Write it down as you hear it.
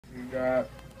We got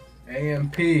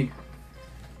AMP.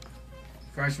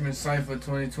 Freshman Cypher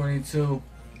 2022.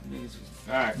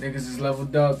 Niggas is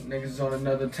leveled up. Niggas is on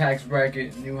another tax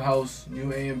bracket. New house,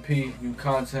 new AMP, new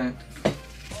content.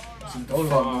 Some fuck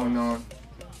going on.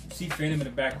 See Phantom in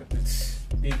the back with this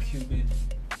big Cupid,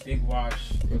 big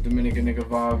watch. Your Dominican nigga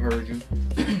vibe, heard you.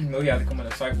 No, you have to come on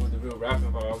the cycle with the real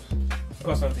rapping vibes.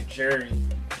 Plus, I'm the Jerry.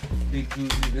 Big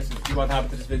Cupid. Listen, you about to hop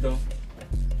into this video?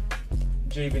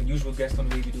 Jay been usual guest on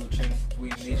the Wavy Dude channel.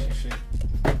 Wavy Nation shit.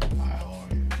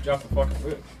 Drop the fucking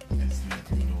whip. It's the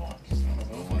to watch.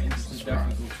 This is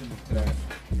definitely go to that.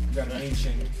 You got a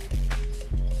nation.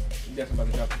 You definitely about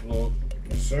to drop the vlog.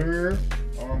 Yes, sir.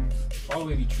 Follow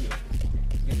Wavy Trip.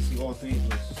 You get to see all three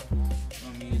of us. I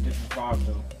mean, a different vibe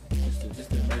though. Just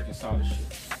the American solid shit.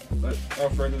 But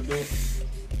without further ado, if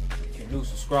you're new,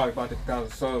 subscribe about the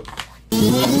 1,000 subs.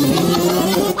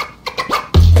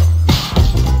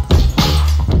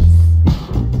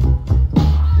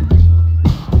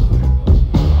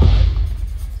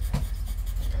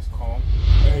 That's calm.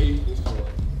 A is for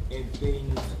and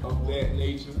things of that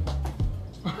nature.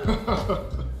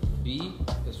 B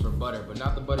is for butter, but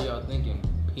not the butter y'all thinking.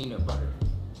 Peanut butter.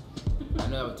 I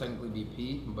know that would technically be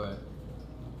P, but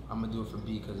I'm gonna do it for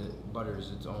B because butter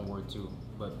is its own word too.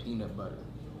 But peanut butter.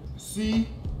 C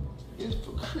is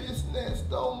for Chris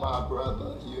Nesto, my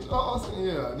brother. You know what I'm saying?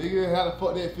 Yeah, nigga, how the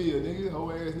fuck that feel, nigga?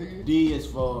 Whole ass nigga. D is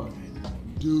for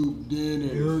Duke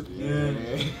Dennis.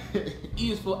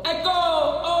 E is for Echo.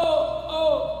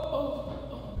 Oh.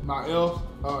 My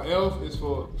F is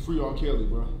for Free R. Kelly,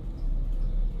 bro.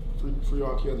 Free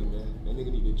R. Kelly, man. That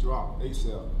nigga need to drop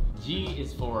ASAP. G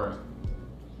is for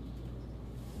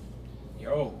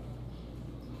Yo.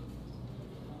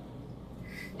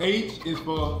 H is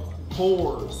for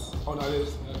whores. Oh no,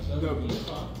 that's W.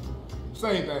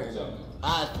 Same thing.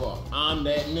 I is for I'm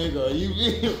that nigga. You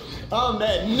feel? I'm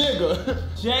that nigga.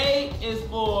 J is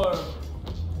for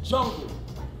jungle.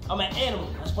 I'm an animal.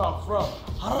 That's where I'm from.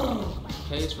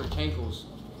 K is for Cankles.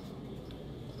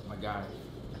 My guy.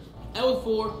 L is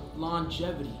for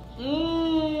longevity.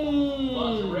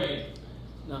 Ray.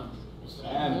 No.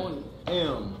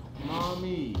 M,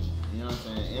 mommy. You know what I'm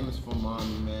saying? M is for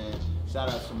mommy, man. Shout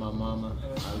out to my mama.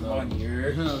 I love you.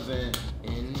 You know what I'm saying?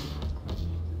 N.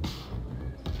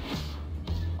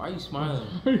 Why are you smiling?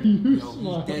 Smiling? He's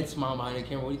dead smiling behind the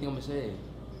camera. What do you think I'm gonna say?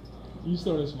 You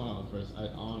started smiling first.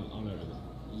 On everything.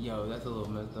 Yo, that's a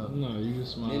little messed up. No, you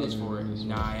just smiled. N is for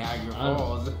Niagara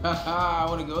Falls. I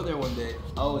want to go there one day.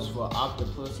 O is for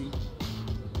octopussy.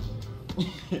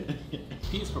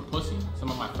 P is for pussy.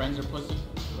 Some of my friends are pussy,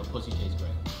 but pussy tastes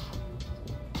great.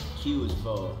 Q is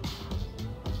for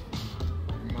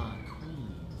my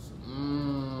queens.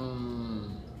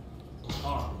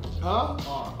 R. Huh?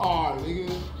 R, nigga. You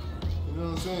know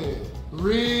what I'm saying?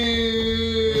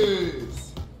 Riz.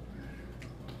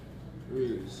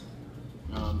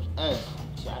 S.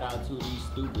 Shout out to these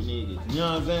stupid niggas. You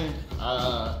know what I'm saying?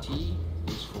 T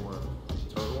is for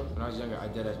turtle. When I was younger, I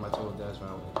did as my turtle dads when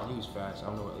he was fast. I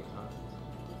don't know what it's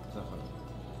not funny.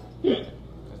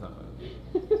 That's not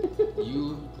funny.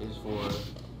 U is for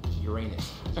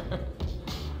Uranus. Get it?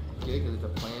 Because it's a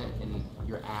planet in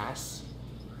your ass.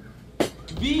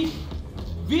 V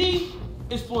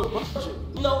is for virgin.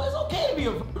 You know, it's okay to be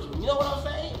a virgin. You know what I'm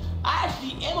saying? I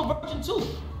actually am a virgin too.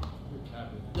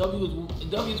 W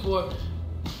is for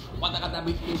what I got that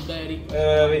big daddy.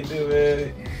 Me too,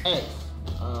 man. X.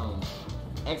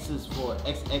 X is for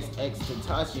XXX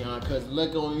Tentacion, cause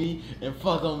look on me and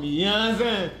fuck on me, you know what I'm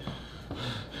saying?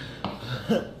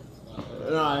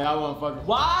 Nah, y'all wanna fuck.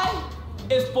 Y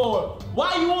is for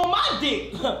why you on my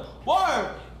dick?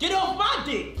 Word, get off my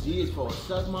dick. G is for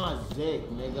suck my dick,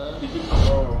 nigga.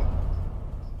 Oh.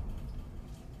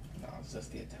 No, it's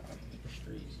just the time.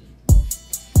 Streets.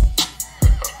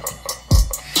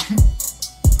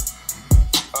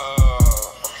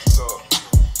 So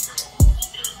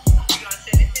you gonna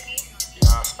send it to me?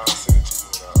 Yeah, I'll send it to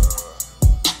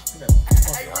you.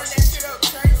 How you run that shit up,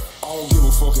 Trace? I don't give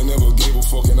a fuck and never gave a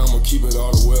fuck, and I'ma keep it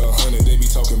all the way 100. They be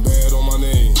talking bad on my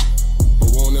name, but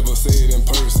won't ever say it in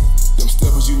person. Them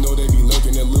steppers, you know they be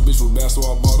lurking. That little bitch was bad, so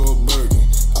I bought her a Birkin.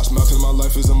 I smile cause my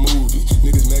life is a movie.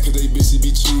 Niggas mad cause they bitches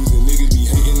be choosing. Niggas be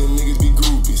hating and niggas be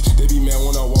groupies. They be mad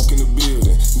when I walk in the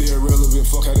building. They irrelevant,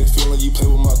 fuck how they feeling. You play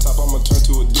with my top, I'ma turn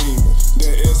to a demon.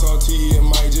 That SRT, it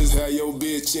might just have your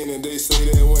bitch in it. They say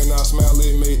that when I smile,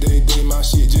 it make they day. My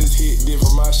shit just hit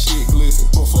different, my shit glisten.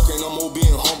 But fuck ain't no more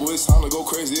being humble. It's time to go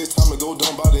crazy, it's time to go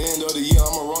dumb. By the end of the year,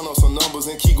 I'ma run up some numbers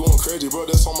and keep going crazy, bro.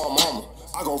 That's on my mama.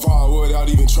 I go viral without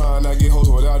even trying. I get hoes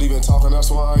without even talking. That's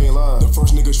why I ain't lying. The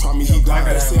first niggas try me, he died.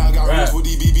 They say I got rich with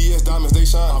these BBS diamonds, they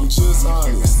shine. I'm just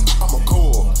honest. I'm a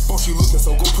core.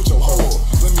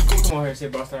 gonna say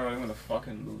Boston, I'm gonna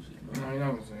fucking lose it, bro. No, you're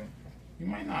not gonna say it. He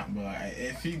might not, but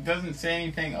if he doesn't say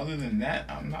anything other than that,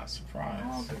 I'm not surprised.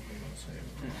 I don't think he's gonna say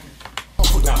it.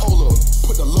 Put the hold up,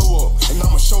 put the low up, and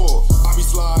I'ma show up. I be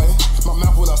sliding, my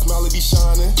mouth when I smile it be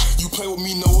shining. You play with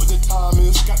me, know what the time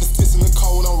is. Got the sticks in the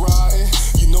cold, I'm riding.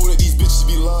 You know that these bitches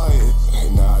be lying. Hey,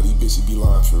 nah, these bitches be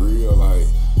lying for real. Like,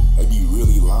 they be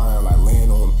really lying, like laying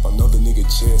on another nigga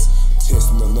chest,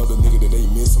 testing another nigga that they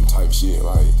miss some type shit.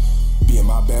 Like, be in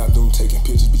my bathroom taking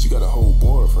pictures, but you got a whole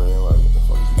boyfriend. Like, the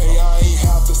fuck is hey, I ain't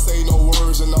have to say no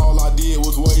words, and all I did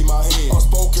was wave my hand.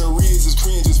 Unspoken reads is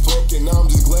cringe as fuck, and I'm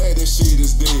just glad that shit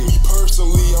is dead. Me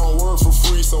personally, I don't work for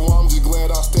free, so I'm just glad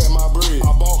I stacked my bread.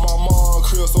 I bought my mom a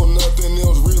crib, so nothing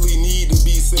else really need to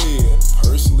be said.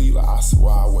 Personally, like, I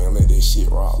swear I wouldn't let that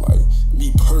shit rock. Like,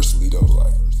 me personally though,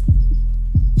 like,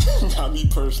 not me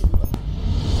personally.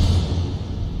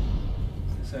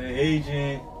 Say,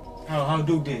 agent, how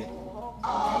Duke did?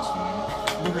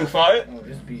 Duke been fired? Oh,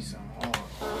 this beat sound hard.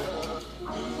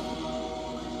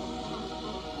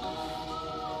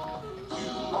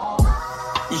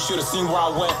 You should have seen where I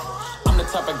went. I'm the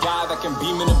type of guy that can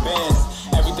beam in the bands.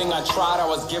 Everything I tried, I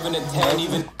was given a 10.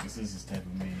 Even This is his type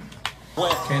of man.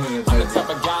 I'm the type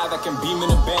of guy that can beam in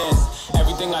the bands.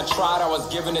 Everything I tried, I was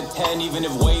given a 10. Even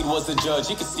if Wade was the judge,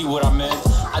 he could see what I meant.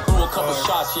 I threw a couple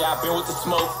shots, yeah, I've been with the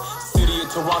smoke. City of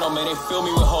Toronto, man, they fill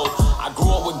me with hope. I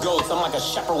grew up with goats, I'm like a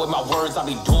shepherd with my words, I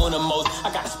be doing the most.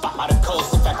 I got a spot by the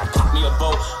coast, in fact, I caught me a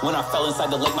boat. When I fell inside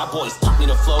the lake, my boys taught me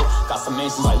to float. Got some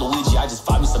mansions like Luigi, I just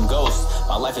fought me some ghosts.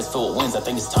 My life is filled with wins, I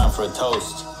think it's time for a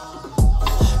toast.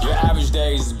 Your average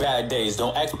days is bad days,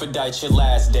 don't expedite your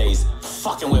last days.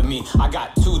 Fucking with me, I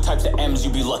got 2 types of M's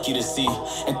you be lucky to see.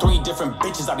 And 3 different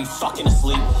bitches I be fucking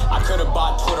asleep. I could've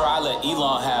bought Twitter, I let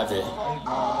Elon have it.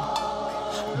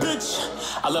 Bitch,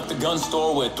 I left the gun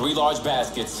store with 3 large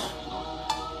baskets.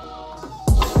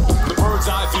 The bird's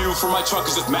eye view from my truck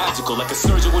is just magical. Like a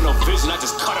surgeon with no vision, I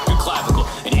just cut up your clavicle.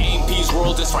 In AMP's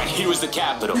world, this right here is the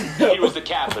capital. Here is the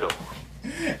capital.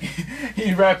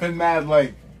 He's rapping mad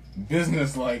like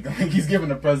business like he's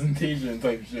giving a presentation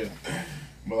type shit.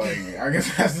 But like, I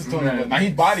guess that's the story. But now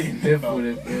he's bodying it. Stiff with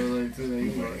it, bro. Like,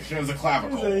 today, sure as a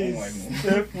clavicle.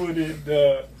 Stiff with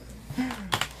it,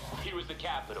 Here is the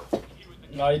capital.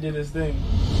 No, he did his thing.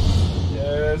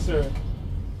 Yes, sir.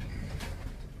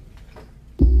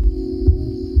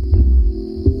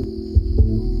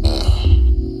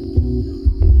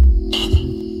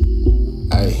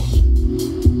 Hey.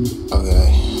 Okay.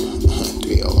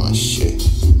 301 shit.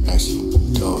 Actually,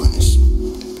 doing this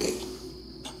bit.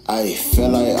 I feel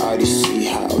like I already see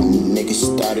how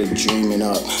niggas started dreaming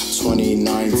up.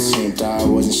 2019, thought I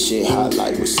wasn't shit hot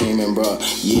like we're seeming, bro.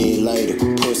 Year later,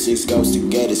 put 6 ghosts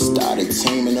together, started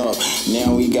teaming up.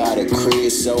 Now we got a crib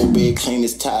so big, clean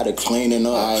is tired of cleaning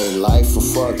up. I ain't life a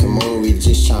fucking movie,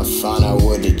 just trying to find out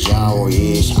what the genre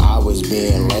is. I was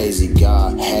being lazy,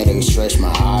 God, had to stretch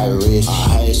my iris. I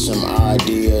had some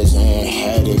ideas and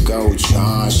had to go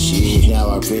try shit. Now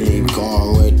I really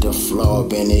going with the flow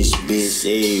up in this bitch.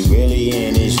 See, really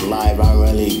in this life, I'm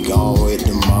really going with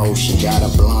the motion. Got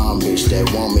a blonde bitch that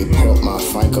want me put my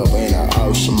Frank up in the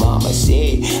ocean. Mama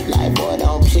said, like, boy,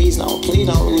 please don't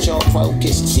lose your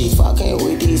focus. See, fucking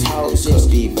with these hoes, just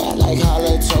be bad like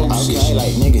halitosis. Okay,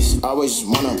 like niggas always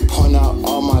wanna point out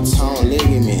all my tone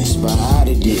ligaments, but how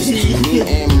did this? Me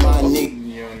and my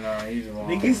nigga. Yo, nah, he's wrong.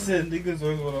 Niggas said niggas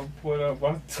always wanna point out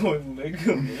my twin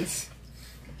ligaments.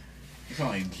 You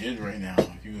sound like Jid right now.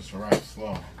 If you was to rap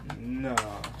slow. Nah.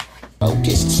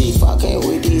 Focus, see, fucking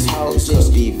with these hoes,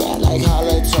 just be bad like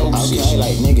halitosis. Okay,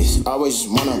 like niggas always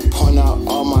wanna point out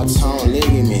all my tone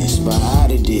ligaments, but how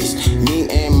did this? Me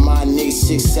and my niggas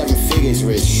 6, 7 figures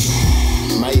rich.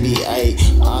 Maybe 8,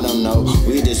 I don't know,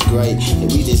 we just great.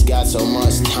 We just got so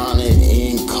much talent,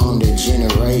 income to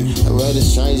generate. Well, the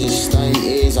strangest thing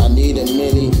is I need a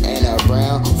milli and a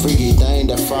brown freaky thing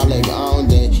to frolic on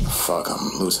that. Fuck,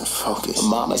 I'm losing focus.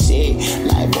 Mama said,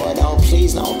 like, boy,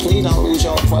 please don't lose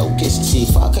your focus. See,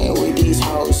 fucking with these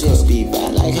hoes, just be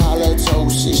bad like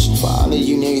halitosis. For all of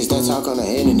you niggas that talk on the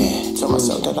internet, told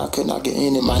myself that I could not get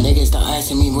in it. My niggas start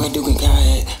asking me where Duke and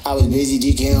Kai at. I was busy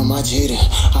GK on my cheater.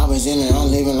 I was in it,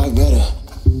 I'm living like better.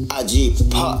 I Jeep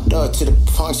popped up to the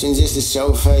function just to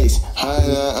show face.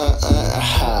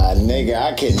 Nigga,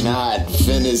 I cannot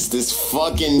finish this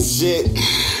fucking shit.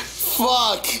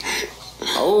 Fuck.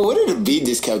 Oh, what did the beat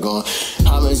just kept going?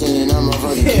 I'm in and I'm a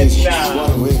fucking bitch.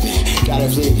 Wanna whip it, gotta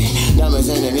flip it. Diamonds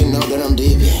in it, didn't know that I'm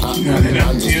deep. I'm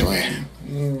just playing.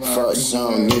 Fuck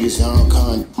some niggas on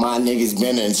con. My niggas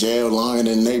been in jail longer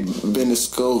than they been to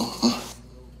school.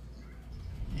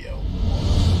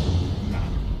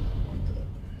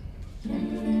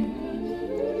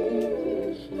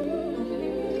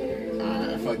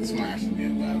 like this might actually be a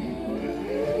bad one.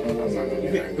 But I'm not gonna be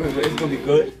that good. It's gonna be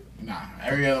good. Nah,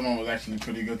 every other one was actually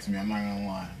pretty good to me. I'm not gonna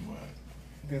lie, but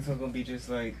this one's gonna be just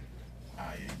like.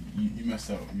 You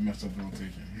messed up. You messed up the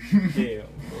rotation. Yeah,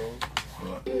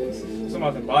 bro. It's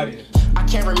about the body. I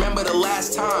can't remember the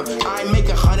last time I ain't make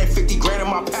 150 grand in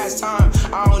my pastime.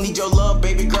 I don't need your love,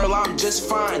 baby girl, I'm just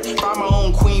fine. Find my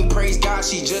own queen, praise God,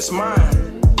 she just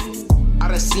mine. I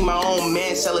done see my own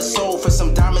man sell his soul for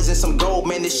some diamonds and some gold.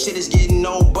 Man, this shit is getting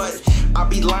old, but I'll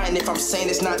be lying if I'm saying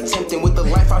it's not tempting. With the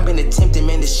life I've been attempting,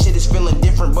 man, this shit is feeling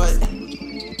different, but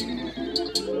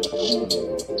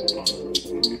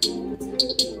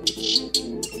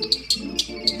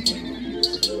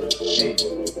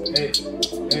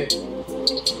Hey.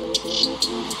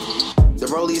 The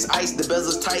rollies ice, the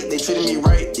bezel's tight, they treated me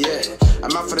right, yeah.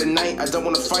 I'm out for the night, I don't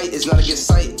wanna fight, it's not a good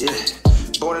sight, yeah.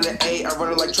 Born in the A, I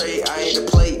run it like Trey, I ain't a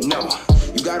play, no.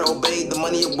 You gotta obey the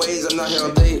money of ways, I'm not here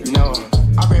all day, no.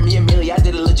 I ran me a milli, I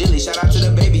did it legitly, shout out to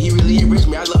the baby, he really enriched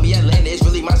me. I love me Atlanta, it's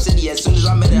really my city. As soon as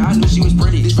I met her, I knew she was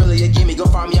pretty. This really a gimme, go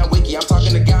find me on Wiki. I'm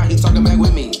talking to God, he talking back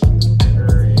with me.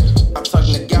 I'm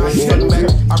talking to God, he talking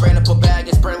back. I ran up a bag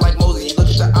and spread like Moses. You look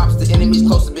at the ops, the enemy's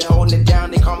closer, been holding it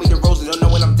down. They call me the Rosie, don't know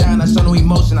when I'm down. I show no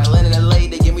emotion. I land in LA,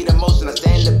 they give me the motion. I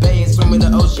stay in the bay and swim in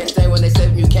the ocean. Can't stay when they say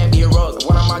you can't be a rose.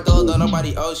 One on my door, though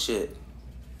nobody owe shit.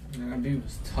 That beat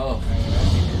was tough.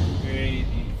 Crazy.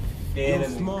 Fan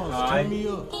of the turn me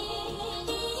up.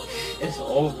 It's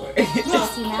over. Yeah,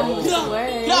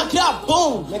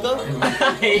 boom, nigga.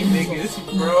 I hate niggas,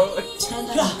 bro.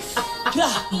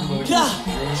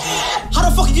 How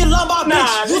the fuck you get love my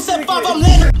bitch? You said 5, I'm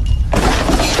landing.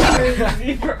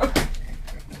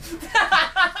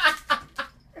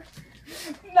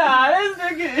 Nah, this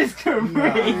nigga is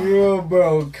crazy. Yo,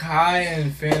 bro, Kai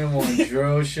and Phantom on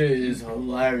drill shit is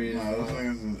hilarious. Nah, those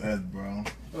niggas is Ed, bro.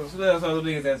 So that's all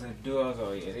the niggas that's a duo. I was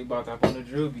like, yeah, they about to hop on the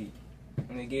drill beat.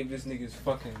 And they gave this nigga's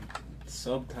fucking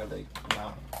subtitle, like,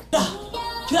 nah.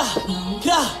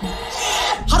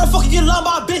 How the fuck you get love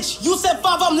my bitch? You said 5,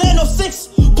 I'm landing on 6.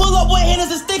 Pull up with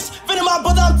handers and sticks. Finna my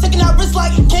brother, I'm taking that risk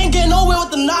like can't get nowhere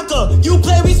with the knocker. You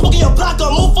play, we smoking your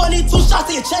blocker. Move funny, 2 shots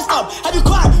to your chest up. Have you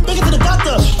cried? Bring it to the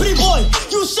doctor. Pretty boy,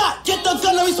 you shot. Get the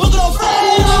gun, let me smoke it on fire.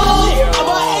 I'm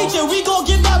an agent, we gon'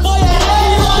 get that boy a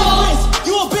head.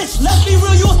 You a bitch, let's be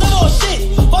real, you was never on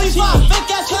shit. All these fine,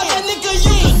 fake ass trap, that nigga, you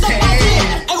suck my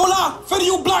dick. Ain't gon' lie, Freddy,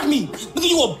 you block me. Nigga,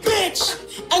 you a bitch.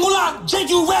 Ain't gon' lie,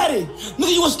 Jake, you ratted.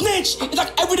 Nigga, you a snitch. It's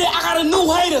like every day I got a new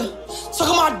hater.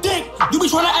 Suckin' my dick, you be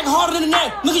tryna act harder than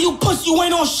that. Nigga, you pussy, you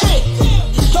ain't on shit.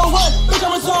 Don't run, bitch,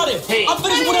 I'm retarded. I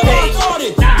finish whatever I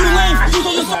started. You lame, you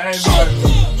on your shit.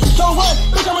 Don't run,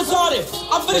 bitch, I'm retarded.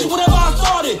 I finish whatever I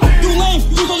started. You lame,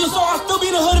 you on your soul. I still be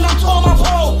in the hood and I'm towing my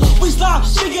pole. We slide,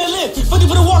 shit get lit. 50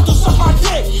 for the walk, don't suck my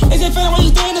dick. They say fan when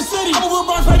you stay in the city. I'm a real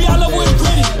Bronx, baby, I love where it's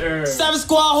gritty. Savage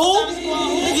Squad, who?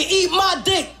 Nigga, eat my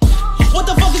dick. What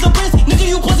the fuck is a bitch? Nigga,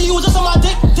 you pussy, you was just on my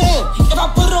dick. Damn, if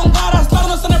I put it on God, I slide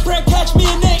on Sunday prayer, catch me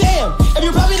a neck. Damn, if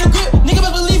you probably the grip, nigga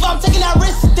best believe I'm taking that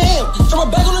risk. Damn, throw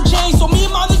a bag on the chain, so me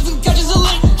and my niggas can catch us a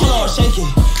lick. Hold on, shake it,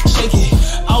 shake it.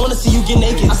 I wanna see you get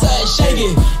naked. I said, shake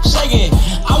it, shake it.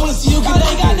 I wanna see you get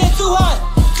naked. Got that too hot.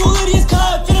 2 ladies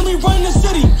cut, finna me running the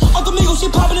city. Uncle Migo,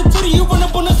 she popping a titty. You run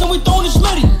up on us and we throwing the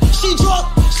schmitty. She drunk,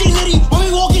 she litty. When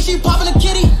we walking, she popping a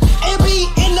kitty.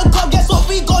 A.B. in the club, guess what?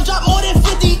 We gon' drop more than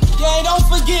 50. Yeah, don't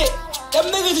forget, them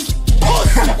niggas is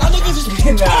pussy. Y'all niggas is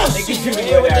pussy.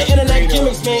 Yeah, with the internet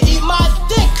gimmicks, man. Eat my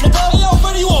dick, nigga. Yo,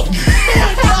 brother, you a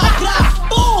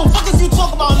boom. Fuck is you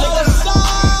talking about, nigga?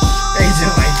 They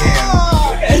just like, damn.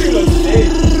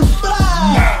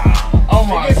 Oh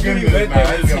my goodness, man.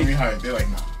 That's gonna be hype. They're like,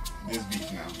 nah, this beat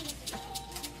now.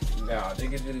 Nah,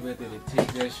 niggas really went there to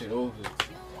take that shit over.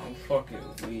 I'm fucking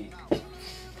weak.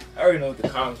 I already know what the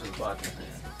comments was about this, man.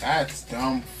 That's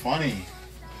dumb funny.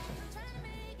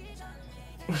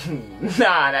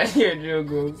 Nah, that here drill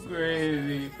goes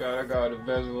crazy. God, I got the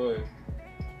best one.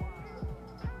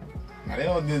 Nah, they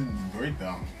all did great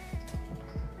though.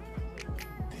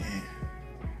 Damn.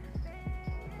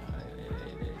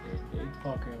 They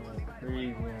fucking like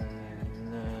crazy,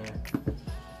 man.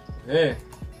 Yeah.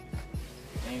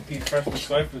 AMP Freshman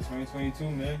Cypher 2022,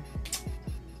 man.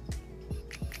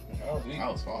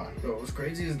 That was fine. Bro, what's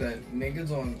crazy is that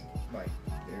niggas on like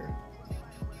their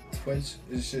Twitch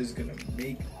is just gonna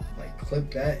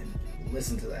clip that and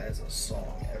listen to that as a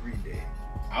song every day.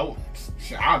 I'll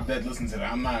dead listen to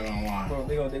that. I'm not gonna lie. Bro,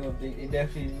 they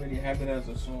definitely really have it as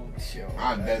a song. Yo,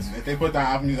 if they put that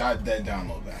album music, I'd dead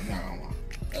download that. I'm not gonna lie.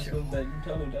 That's what that you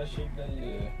tell them that shit.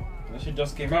 That shit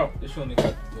just came out. This shit only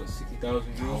got what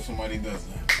 60,000 views. I hope somebody does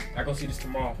that. I go see this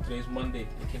tomorrow. Today's Monday.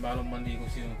 It came out on Monday. You go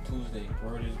see it on Tuesday.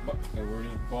 Word is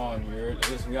born. You heard?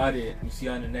 Listen, we out here. We'll see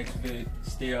you on the next vid.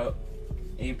 Stay up.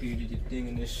 AMP, you did your thing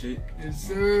in this shit. Yes,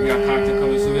 sir. We got content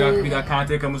coming soon. We got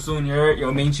content coming soon. You heard?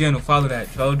 Yo, main channel. Follow that.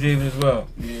 Follow Javen as well.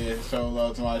 Yeah, show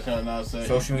love to my channel now.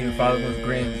 Social media. Follow those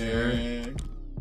grams. You heard?